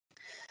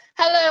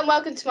Hello and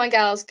welcome to my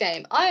Gals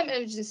Game. I am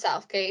Imogen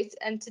Southgate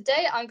and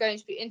today I'm going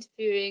to be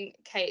interviewing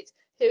Kate,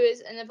 who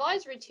is an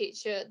advisory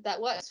teacher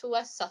that works for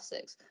West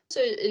Sussex,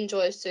 also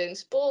enjoys doing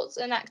sports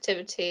and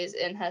activities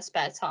in her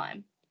spare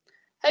time.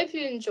 Hope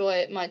you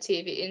enjoy my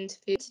TV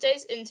interview. In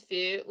today's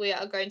interview we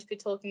are going to be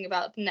talking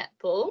about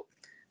netball.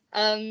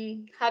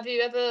 Have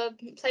you ever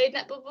played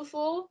netball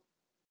before?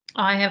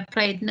 I have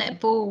played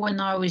netball when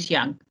I was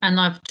young and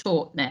I've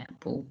taught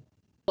netball.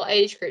 What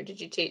age group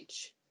did you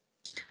teach?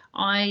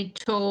 I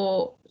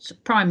taught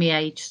primary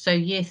age, so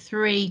year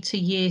 3 to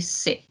year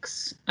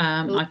 6.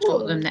 I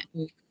taught them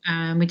netball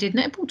and we did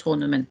netball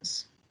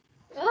tournaments.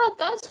 Oh,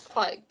 that's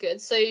quite good.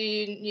 So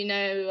you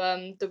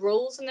know the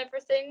rules and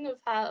everything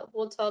of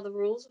what are the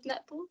rules of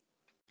netball?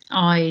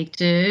 I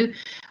do.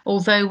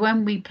 Although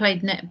when we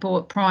played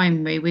netball at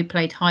primary, we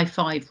played high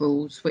five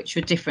rules, which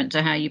were different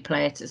to how you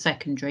play it at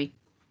secondary.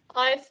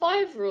 High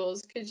five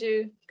rules. Could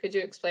you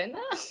explain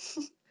that?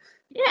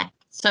 Yeah.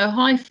 So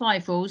high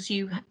five rules,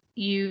 you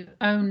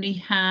only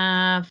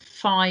have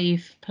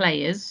 5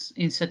 players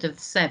instead of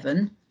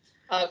 7.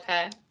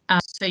 Okay.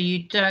 So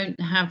you don't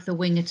have the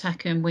wing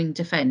attacker and wing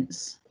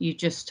defence. You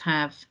just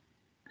have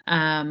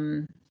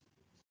Yeah.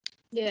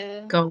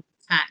 goal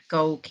attack,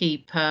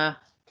 goalkeeper,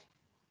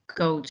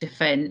 goal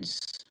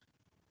defence,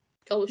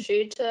 Goal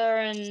shooter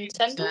and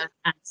centre.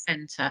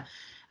 centre.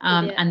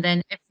 Yeah. And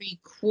then every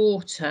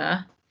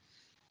quarter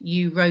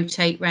you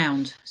rotate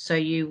round. So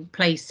you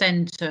play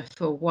centre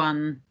for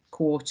one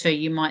quarter.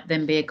 You might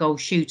then be a goal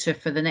shooter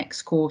for the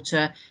next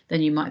quarter.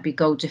 Then you might be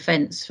goal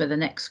defence for the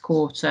next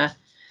quarter.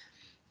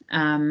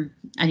 And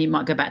you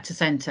might go back to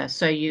centre.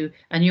 So you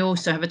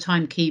also have a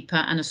timekeeper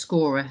and a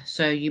scorer.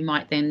 So you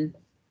might then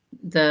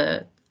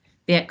the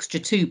extra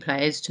 2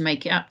 players to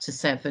make it up to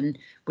 7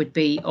 would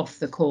be off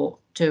the court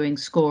doing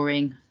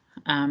scoring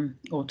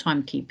or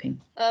timekeeping.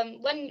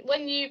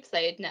 When you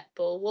played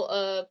netball,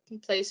 what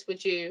place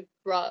would you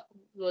prefer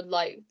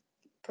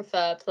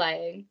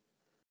playing?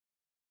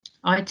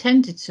 I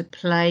tended to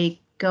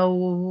play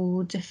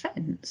goal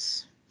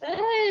defence.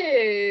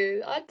 Hey,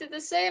 I did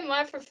the same.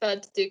 I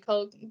preferred to do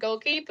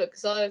goalkeeper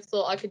because I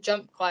thought I could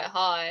jump quite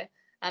high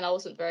and I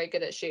wasn't very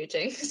good at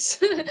shooting.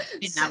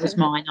 That was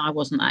mine. I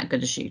wasn't that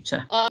good a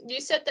shooter.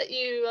 You said that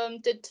you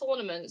did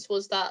tournaments.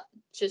 Was that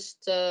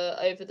just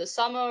over the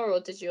summer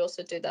or did you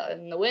also do that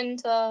in the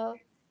winter?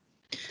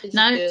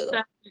 No,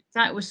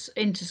 that was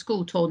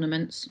inter-school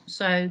tournaments.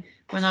 So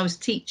when I was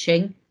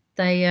teaching,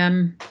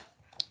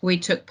 we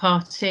took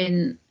part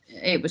in,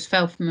 it was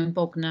Feltham and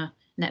Bognor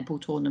netball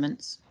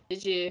tournaments.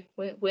 Did you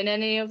win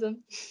any of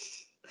them?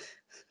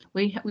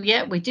 We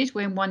did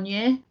win one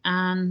year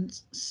and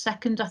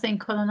second, I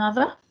think, on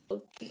another.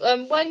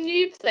 When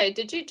you played,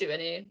 did you do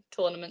any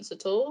tournaments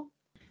at all?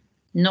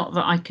 Not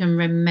that I can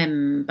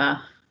remember.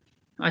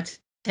 I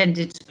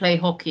tended to play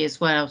hockey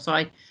as well, so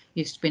I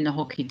used to be in the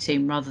hockey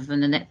team rather than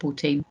the netball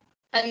team.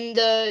 And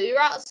you're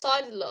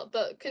outside a lot,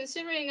 but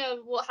considering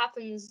what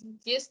happens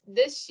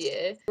this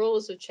year,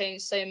 rules have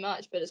changed so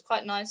much, but it's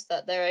quite nice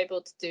that they're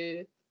able to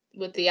do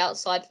with the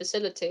outside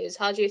facilities.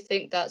 How do you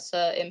think that's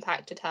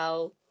impacted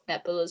how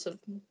netballers have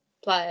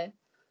play?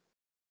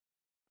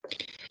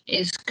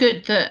 It's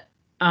good that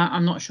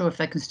I'm not sure if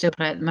they can still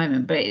play at the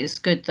moment, but it's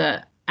good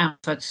that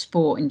outside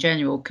sport in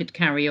general could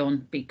carry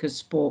on because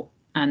sport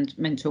and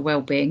mental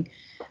well-being,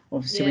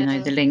 obviously we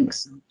know the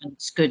links, and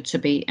it's good to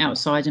be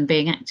outside and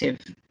being active.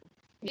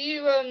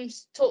 You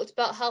talked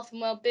about health and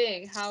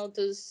well-being. How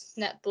does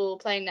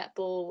playing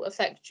netball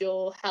affect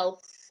your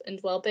health and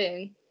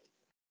well-being?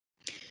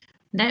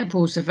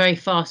 Netball's a very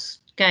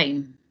fast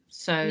game,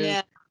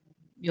 so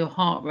your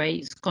heart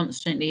rate is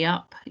constantly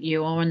up.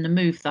 You are on the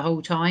move the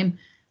whole time.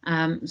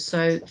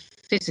 So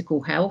physical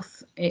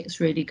health, it's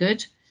really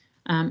good.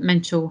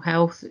 Mental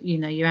health,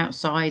 you're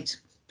outside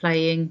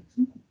playing,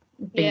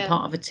 being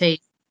part of a team,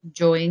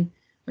 enjoying,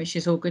 which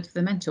is all good for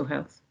the mental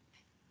health.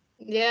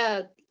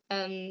 Yeah,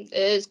 it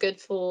is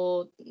good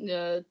for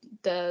the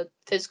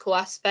physical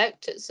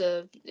aspect. It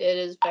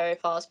is very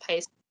fast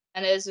paced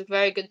and it is a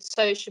very good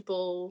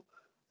sociable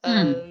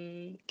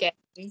game,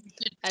 and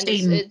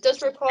it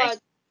does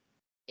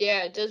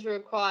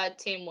require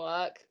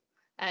teamwork.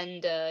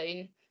 And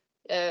the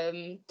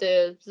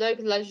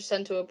local leisure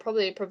centre will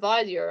probably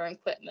provide your own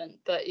equipment,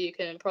 but you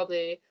can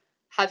probably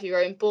have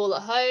your own ball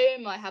at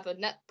home. I have a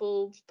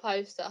netball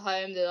post at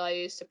home that I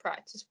used to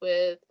practice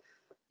with.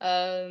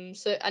 And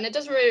it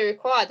doesn't really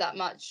require that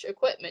much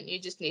equipment. You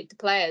just need the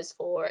players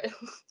for it.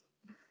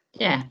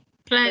 Yeah,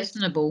 players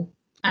and the ball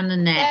and the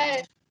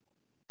net.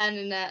 And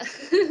the net.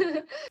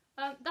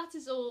 That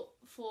is all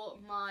for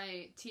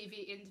my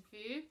TV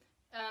interview.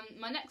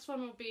 My next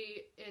one will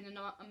be in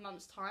a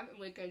month's time, and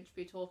we're going to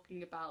be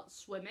talking about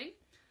swimming.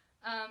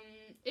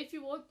 If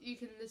you want, you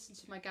can listen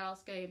to my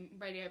Gals Game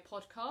radio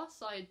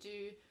podcast. I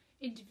do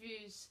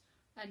interviews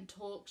and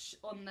talks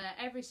on there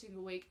every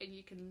single week, and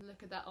you can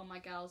look at that on my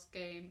Gals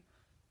Game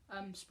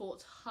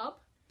Sports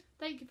Hub.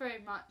 Thank you very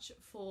much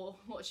for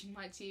watching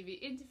my TV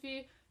interview.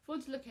 If you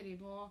want to look any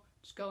more,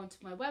 just go onto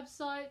my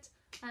website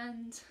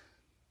and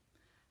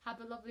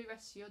have a lovely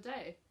rest of your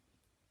day.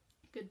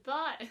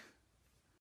 Goodbye.